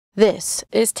This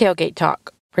is Tailgate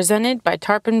Talk, presented by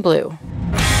Tarpon Blue.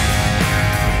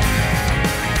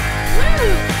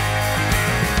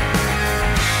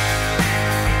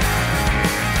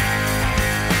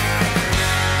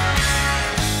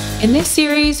 In this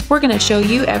series, we're going to show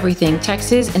you everything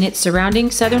Texas and its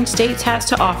surrounding southern states has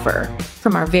to offer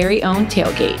from our very own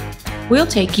tailgate. We'll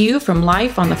take you from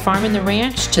life on the farm and the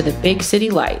ranch to the big city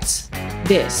lights.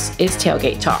 This is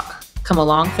Tailgate Talk. Come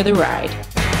along for the ride.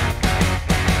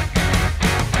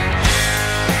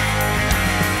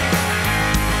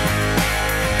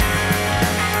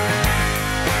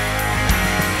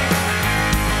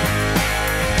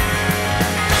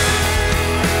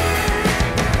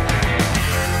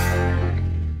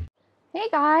 Hey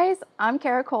guys, I'm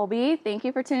Kara Kolbe. Thank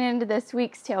you for tuning into this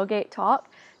week's Tailgate Talk.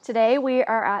 Today we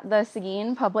are at the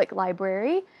Seguin Public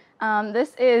Library.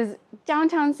 This is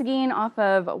downtown Seguin off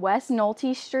of West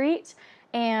Nolte Street.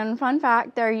 And fun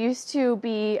fact, there used to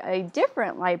be a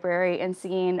different library in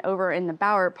Seguin over in the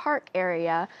Bower Park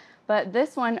area, but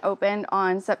this one opened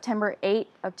on September 8th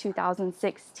of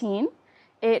 2016.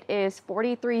 It is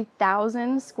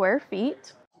 43,000 square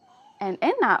feet. And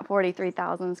in that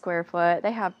 43,000 square foot,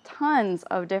 they have tons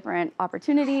of different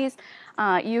opportunities.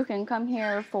 You can come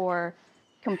here for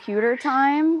computer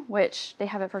time, which they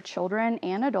have it for children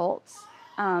and adults.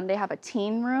 They have a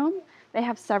teen room. They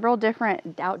have several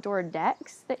different outdoor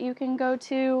decks that you can go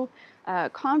to.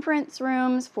 Conference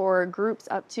rooms for groups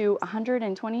up to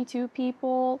 122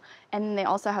 people. And they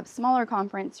also have smaller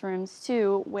conference rooms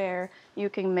too, where you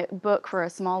can book for a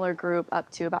smaller group up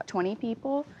to about 20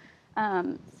 people.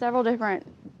 Several different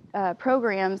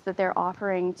programs that they're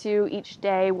offering too. Each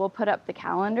day we'll put up the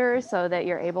calendar so that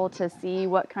you're able to see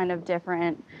what kind of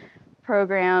different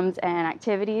programs and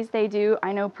activities they do.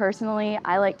 I know personally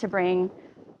I like to bring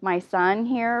my son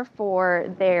here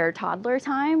for their toddler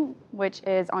time, which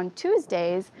is on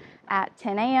Tuesdays at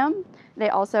 10 a.m. They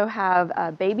also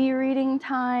have baby reading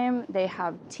time, they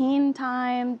have teen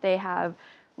time, they have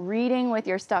reading with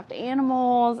your stuffed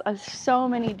animals, so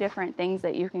many different things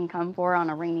that you can come for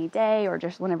on a rainy day or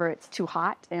just whenever it's too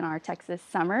hot in our Texas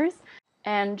summers.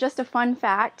 And just a fun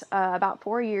fact, about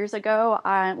 4 years ago,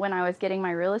 when I was getting my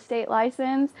real estate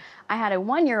license, I had a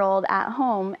 1-year-old at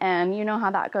home, and you know how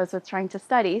that goes with trying to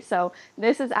study. So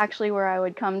this is actually where I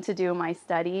would come to do my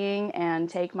studying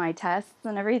and take my tests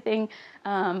and everything.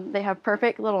 They have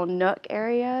perfect little nook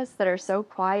areas that are so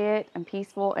quiet and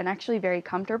peaceful and actually very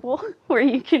comfortable where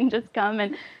you can just come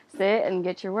and sit and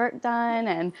get your work done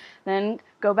and then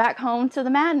go back home to the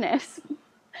madness.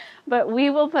 But we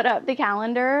will put up the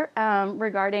calendar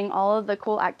regarding all of the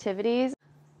cool activities.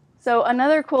 So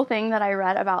another cool thing that I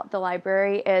read about the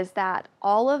library is that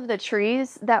all of the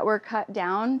trees that were cut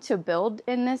down to build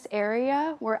in this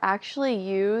area were actually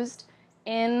used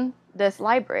in this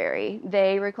library.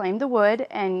 They reclaimed the wood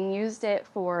and used it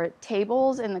for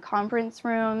tables in the conference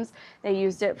rooms. They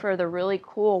used it for the really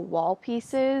cool wall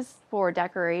pieces for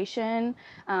decoration.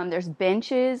 There's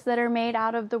benches that are made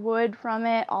out of the wood from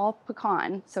it, all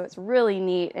pecan. So it's really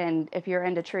neat, and if you're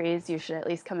into trees, you should at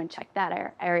least come and check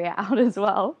that area out as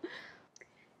well.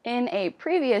 In a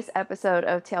previous episode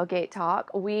of Tailgate Talk,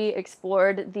 we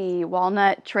explored the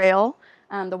Walnut Trail,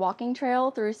 the walking trail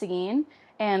through Seguin.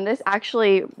 And this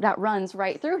actually, that runs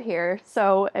right through here.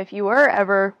 So if you were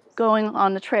ever going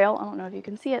on the trail, I don't know if you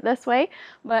can see it this way,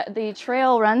 but the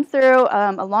trail runs through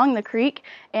along the creek,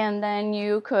 and then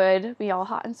you could be all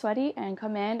hot and sweaty and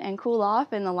come in and cool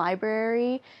off in the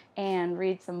library and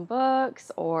read some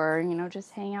books, or, you know,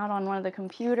 just hang out on one of the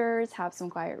computers, have some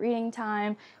quiet reading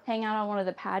time, hang out on one of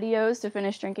the patios to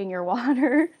finish drinking your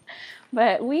water.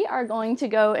 But we are going to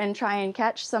go and try and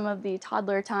catch some of the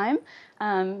toddler time,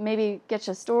 maybe get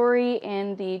a story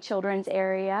in the children's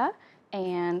area,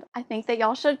 and I think that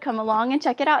y'all should come along and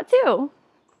check it out too.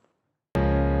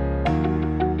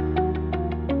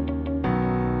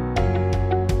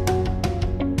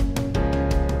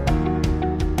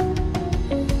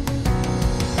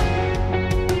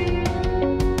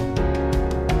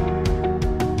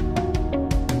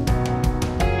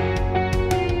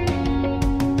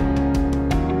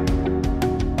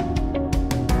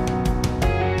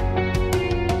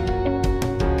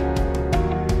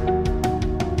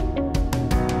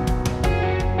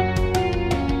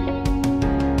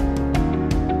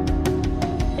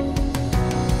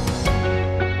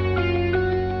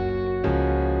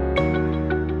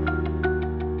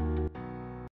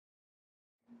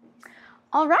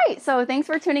 All right, so thanks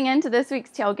for tuning in to this week's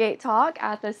Tailgate Talk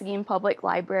at the Seguin Public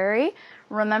Library.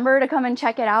 Remember to come and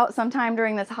check it out sometime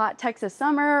during this hot Texas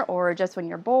summer, or just when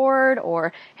you're bored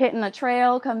or hitting the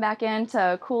trail, come back in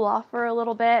to cool off for a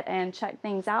little bit and check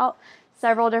things out.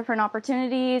 several different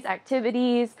opportunities,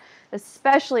 activities,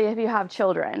 especially if you have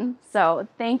children. So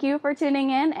thank you for tuning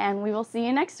in, and we will see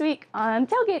you next week on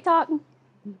Tailgate Talk.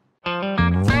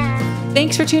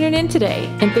 Thanks for tuning in today,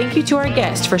 and thank you to our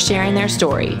guests for sharing their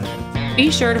story.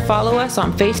 Be sure to follow us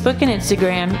on Facebook and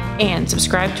Instagram and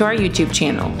subscribe to our YouTube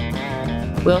channel.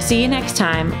 We'll see you next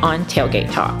time on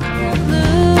Tailgate Talk.